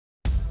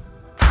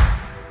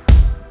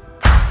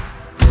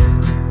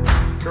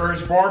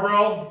Courage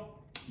Barbell,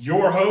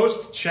 your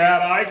host,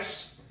 Chad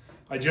Ikes.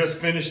 I just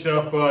finished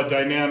up a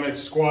dynamic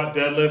squat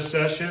deadlift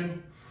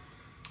session.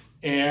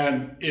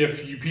 And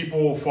if you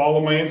people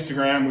follow my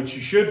Instagram, which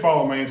you should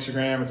follow my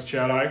Instagram, it's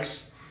Chad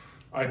Ikes.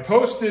 I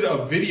posted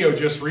a video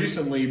just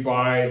recently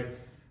by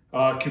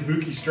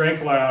Kabuki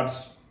Strength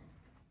Labs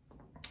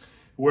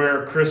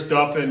where Chris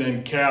Duffin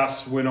and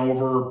Cass went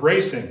over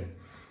bracing.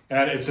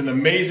 And it's an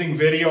amazing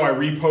video. I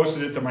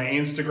reposted it to my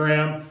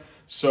Instagram.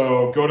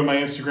 So go to my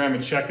Instagram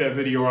and check that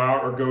video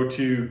out, or go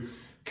to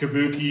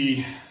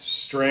Kabuki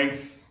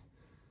Strength.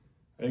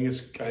 I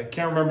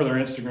can't remember their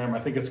Instagram. I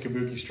think it's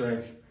Kabuki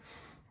Strength.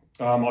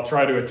 I'll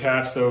try to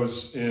attach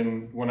those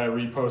in when I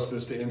repost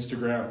this to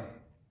Instagram.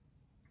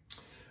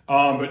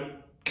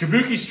 But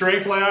Kabuki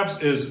Strength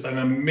Labs is an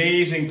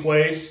amazing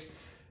place.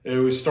 It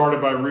was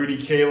started by Rudy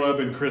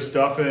Caleb and Chris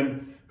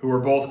Duffin, who are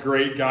both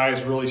great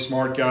guys, really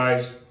smart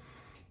guys.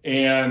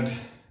 And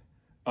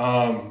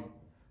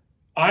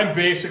I'm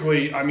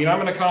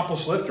an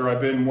accomplished lifter.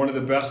 I've been one of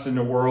the best in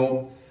the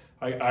world.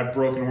 I've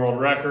broken world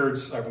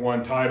records. I've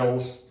won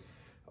titles.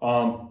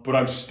 But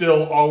I'm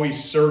still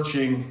always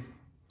searching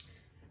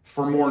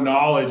for more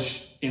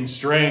knowledge in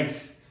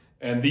strength.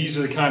 And these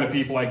are the kind of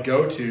people I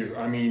go to.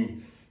 I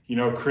mean, you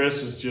know,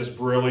 Chris is just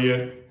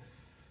brilliant.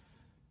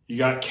 You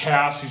got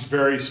Cass, who's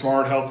very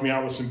smart, helped me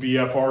out with some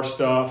BFR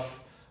stuff.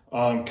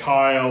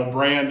 Kyle,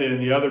 Brandon,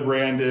 the other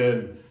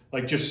Brandon,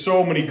 like just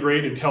so many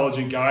great,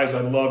 intelligent guys. I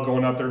love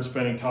going up there and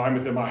spending time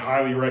with them. I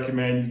highly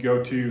recommend you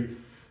go to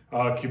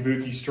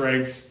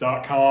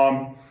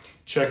kabukistrength.com.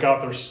 Check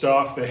out their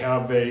stuff. They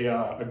have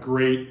a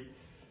great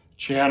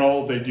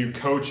channel. They do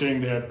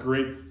coaching. They have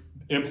great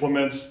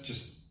implements.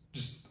 Just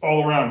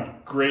all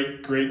around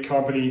great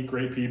company,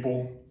 great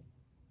people.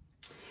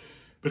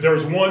 But there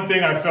was one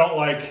thing I felt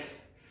like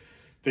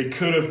they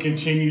could have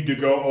continued to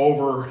go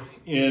over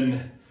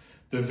in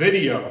the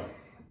video.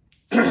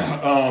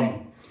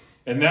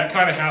 And that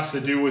kind of has to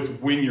do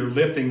with when you're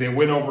lifting. They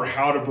went over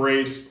how to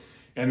brace,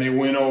 and they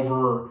went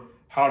over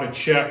how to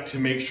check to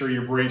make sure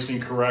you're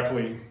bracing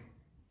correctly,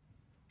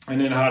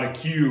 and then how to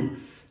cue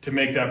to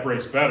make that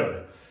brace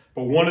better.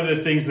 But one of the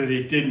things that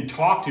they didn't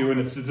talk to, and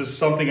it's just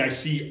something I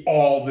see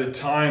all the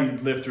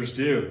time lifters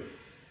do,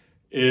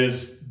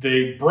 is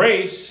they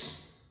brace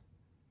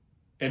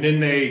and then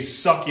they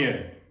suck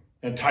in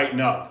and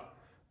tighten up,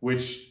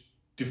 which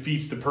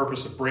defeats the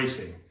purpose of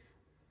bracing.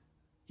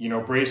 You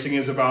know, bracing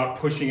is about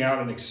pushing out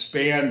and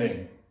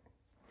expanding.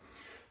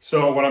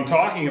 So what I'm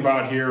talking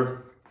about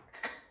here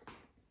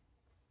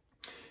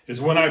is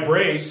when I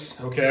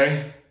brace,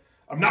 okay,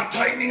 I'm not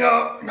tightening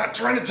up. I'm not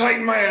trying to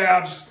tighten my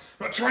abs.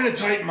 I'm not trying to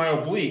tighten my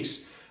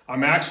obliques.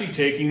 I'm actually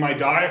taking my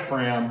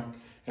diaphragm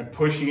and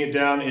pushing it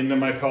down into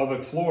my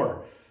pelvic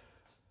floor.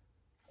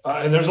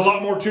 And there's a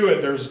lot more to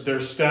it.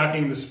 There's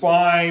stacking the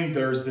spine.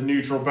 There's the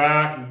neutral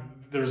back.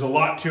 There's a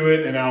lot to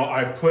it, and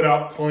I've put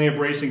out plenty of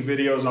bracing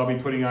videos. I'll be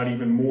putting out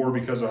even more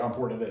because of how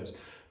important it is.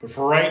 But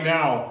for right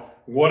now,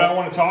 what I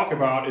want to talk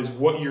about is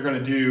what you're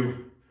going to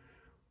do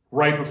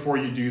right before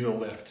you do the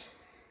lift.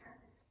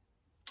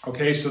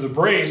 Okay, so the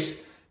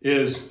brace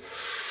it's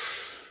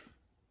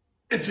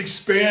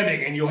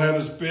expanding, and you'll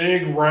have this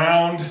big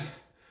round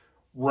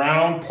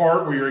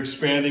part where you're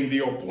expanding. The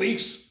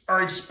obliques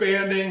are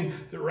expanding.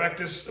 The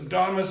rectus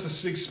abdominis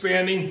is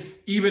expanding.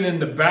 Even in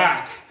the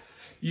back,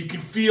 you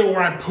can feel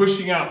where I'm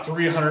pushing out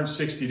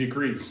 360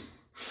 degrees.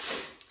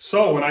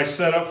 So when I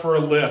set up for a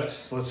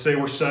lift, let's say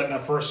we're setting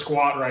up for a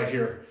squat right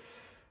here.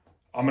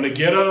 I'm gonna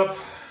get up,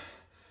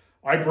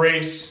 I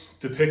brace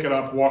to pick it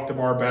up, walk the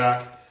bar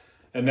back,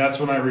 and that's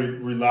when I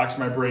relax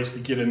my brace to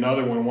get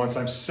another one once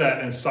I'm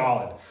set and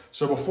solid.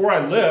 So before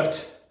I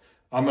lift,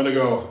 I'm gonna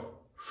go.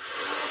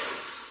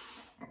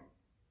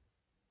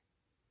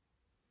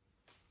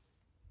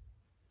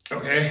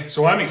 Okay,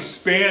 so I'm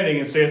expanding,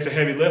 and say it's a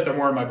heavy lift, I'm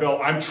wearing my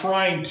belt. I'm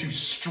trying to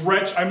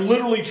stretch, I'm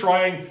literally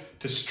trying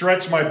to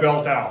stretch my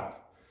belt out.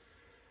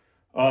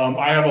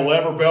 I have a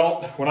lever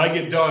belt. When I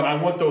get done, I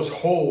want those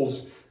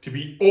holes to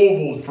be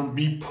oval from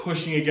me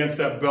pushing against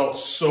that belt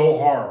so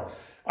hard.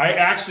 I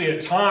actually,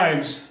 at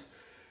times,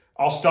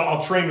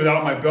 I'll train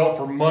without my belt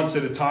for months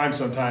at a time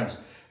sometimes.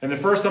 And the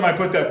first time I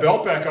put that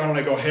belt back on and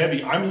I go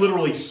heavy, I'm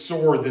literally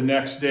sore the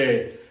next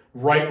day,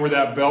 right where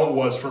that belt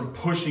was from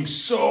pushing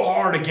so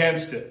hard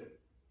against it.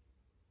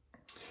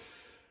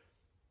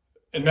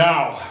 And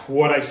now,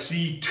 what I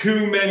see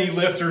too many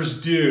lifters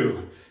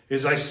do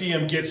is I see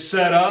them get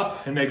set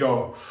up and they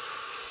go,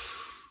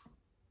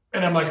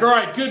 and I'm like, all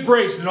right, good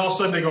brace. And all of a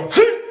sudden they go,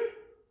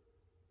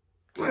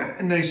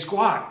 and they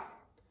squat.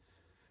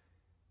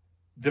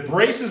 The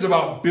brace is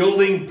about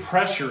building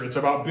pressure. It's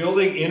about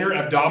building inner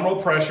abdominal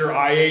pressure,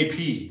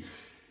 IAP.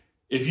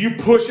 If you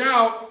push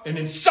out and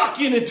then suck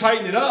in and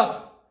tighten it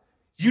up,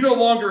 you no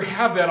longer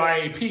have that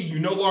IAP. You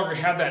no longer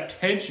have that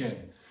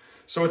tension.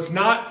 So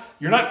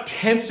you're not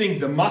tensing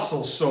the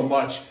muscles so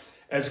much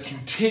as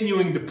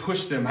continuing to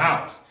push them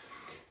out.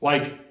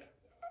 Like,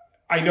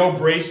 I know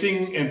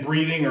bracing and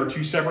breathing are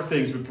two separate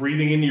things, but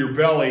breathing into your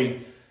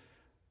belly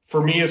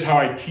for me, is how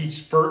I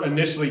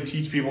initially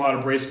teach people how to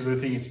brace, because I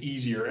think it's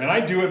easier. And I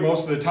do it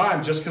most of the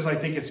time just because I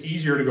think it's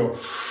easier to go.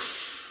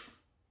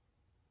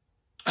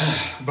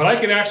 But I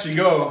can actually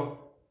go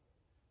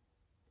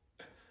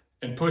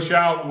and push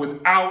out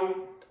without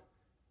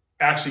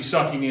actually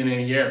sucking in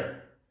any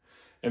air.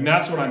 And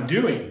that's what I'm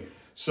doing.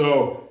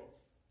 So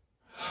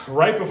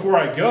right before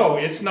I go,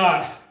 it's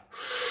not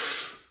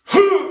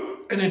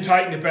and then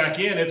tighten it back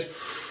in.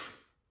 It's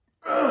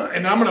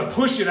and I'm going to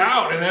push it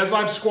out. And as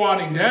I'm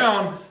squatting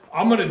down,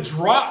 I'm going to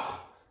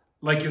drop.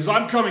 Like as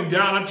I'm coming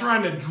down, I'm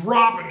trying to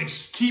drop and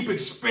keep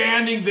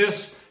expanding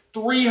this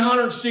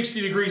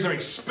 360 degrees. I'm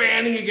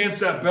expanding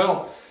against that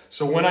belt.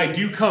 So when I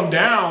do come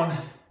down,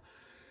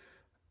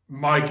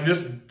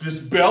 this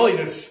belly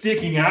that's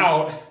sticking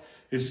out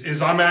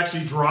is I'm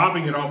actually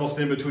dropping it almost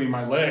in between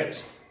my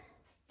legs.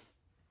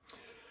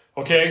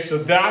 Okay, so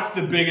that's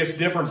the biggest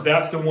difference.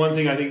 That's the one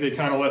thing I think they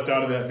kind of left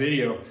out of that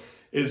video,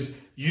 is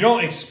you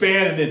don't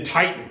expand and then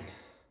tighten.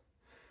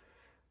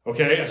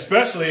 Okay,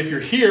 especially if you're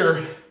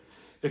here.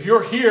 If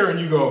you're here and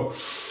you go,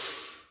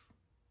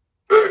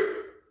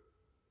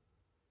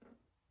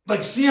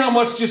 like, see how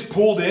much just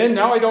pulled in?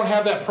 Now I don't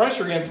have that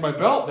pressure against my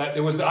belt. That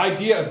it was the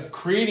idea of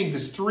creating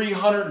this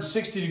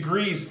 360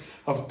 degrees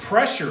of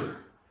pressure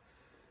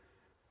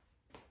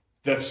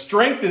that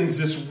strengthens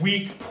this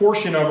weak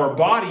portion of our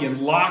body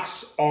and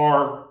locks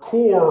our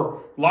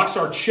core, locks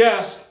our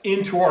chest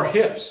into our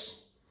hips.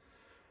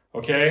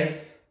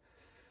 Okay?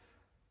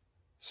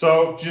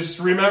 So just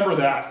remember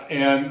that.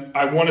 And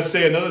I want to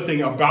say another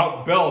thing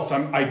about belts.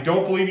 I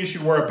don't believe you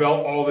should wear a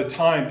belt all the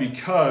time,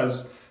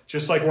 because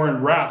just like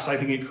wearing wraps, I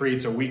think it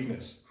creates a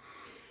weakness.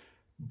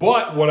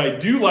 But what I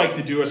do like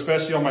to do,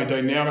 especially on my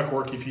dynamic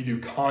work, if you do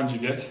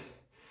conjugate,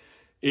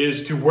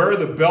 is to wear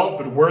the belt,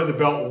 but wear the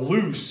belt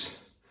loose.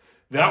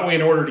 That way,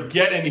 in order to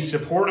get any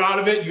support out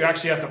of it, you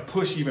actually have to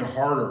push even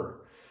harder.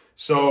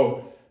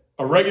 So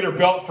a regular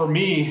belt for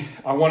me,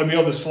 I want to be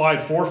able to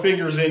slide 4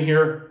 fingers in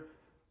here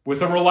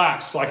with a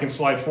relax. So I can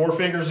slide 4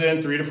 fingers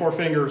in, 3 to 4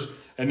 fingers.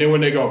 And then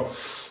when they go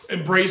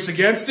and brace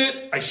against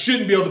it, I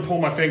shouldn't be able to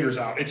pull my fingers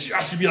out.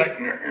 I should be like,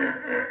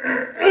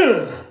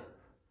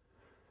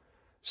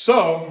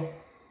 So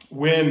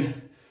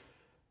when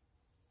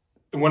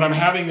I'm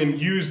having them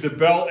use the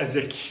belt as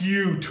a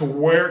cue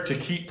to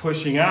keep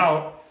pushing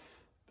out,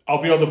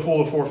 I'll be able to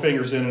pull the 4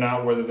 fingers in and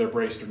out whether they're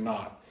braced or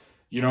not.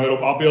 You know,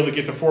 I'll be able to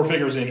get the 4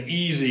 fingers in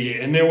easy.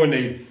 And then when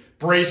they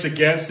brace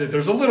against it,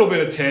 there's a little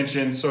bit of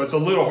tension, so it's a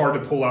little hard to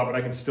pull out, but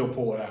I can still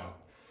pull it out.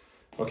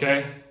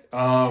 Okay?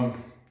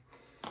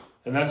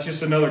 And that's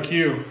just another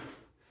cue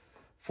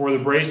for the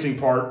bracing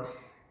part.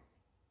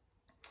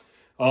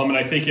 And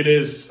I think it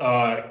is,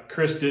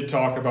 Chris did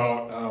talk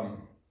about,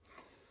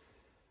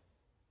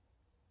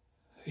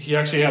 he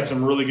actually had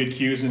some really good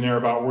cues in there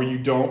about where you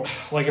don't,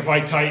 like if I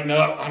tighten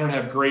up, I don't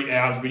have great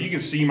abs, but you can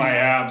see my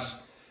abs,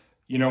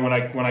 you know, when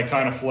I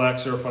kind of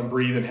flex, or if I'm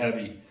breathing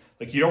heavy.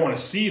 Like, you don't want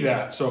to see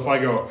that. So if I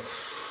go,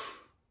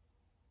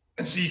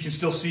 and see, you can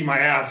still see my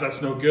abs,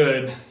 that's no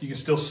good. You can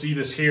still see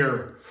this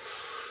here.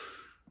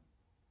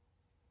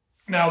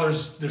 Now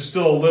there's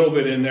still a little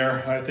bit in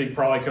there, I think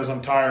probably because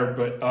I'm tired,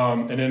 but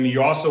and then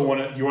you also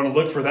want to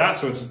look for that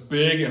so it's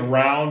big and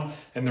round,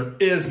 and there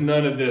is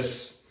none of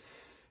this.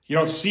 You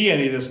don't see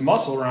any of this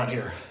muscle around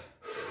here.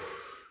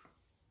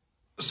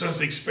 So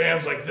it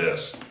expands like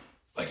this,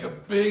 like a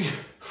big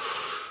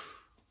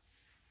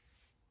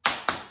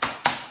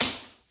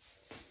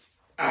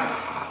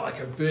like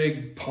a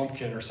big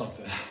pumpkin or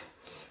something.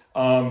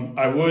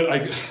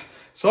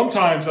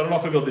 Sometimes, I don't know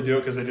if I'll be able to do it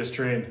because I just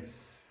trained.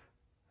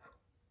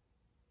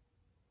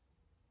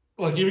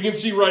 Like you can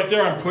see right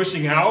there, I'm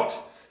pushing out,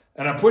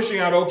 and I'm pushing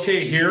out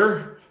okay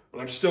here, but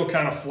I'm still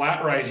kind of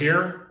flat right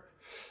here.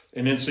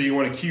 And then so you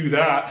want to cue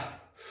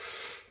that.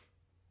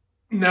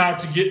 Now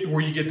to get where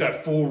you get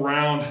that full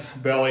round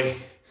belly.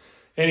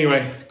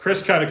 Anyway,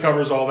 Chris kind of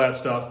covers all that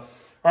stuff.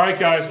 All right,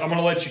 guys, I'm going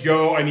to let you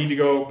go. I need to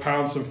go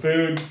pound some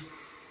food.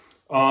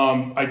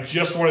 I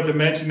just wanted to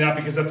mention that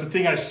because that's the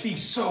thing I see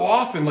so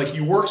often. Like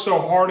you work so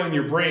hard on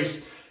your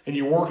brace and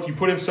you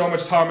put in so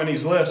much time on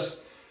these lifts.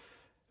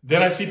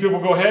 Then I see people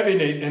go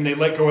heavy and they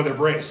let go of their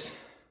brace.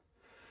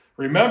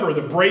 Remember,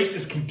 the brace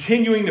is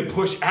continuing to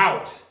push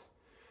out.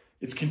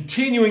 It's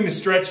continuing to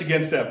stretch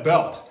against that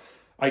belt.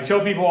 I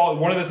tell people,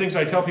 one of the things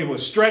I tell people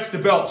is stretch the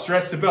belt,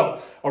 stretch the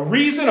belt. A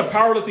reason a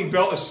powerlifting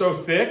belt is so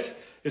thick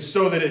is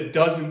so that it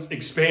doesn't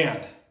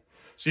expand.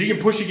 So you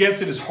can push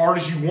against it as hard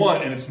as you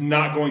want and it's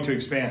not going to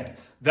expand.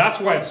 That's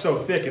why it's so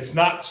thick. It's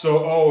not so,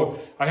 oh,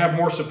 I have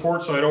more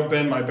support so I don't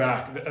bend my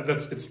back.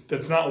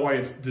 That's not why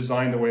it's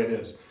designed the way it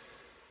is.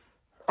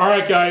 All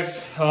right,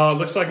 guys,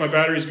 looks like my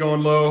battery's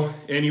going low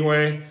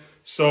anyway.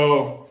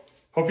 So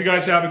hope you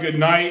guys have a good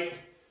night.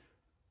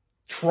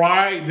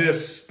 Try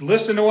this,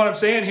 listen to what I'm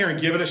saying here and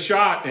give it a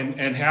shot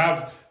and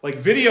have, like,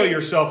 video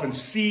yourself and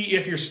see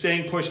if you're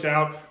staying pushed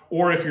out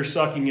or if you're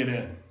sucking it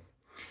in.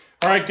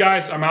 All right,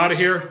 guys, I'm out of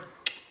here.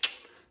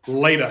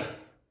 Later.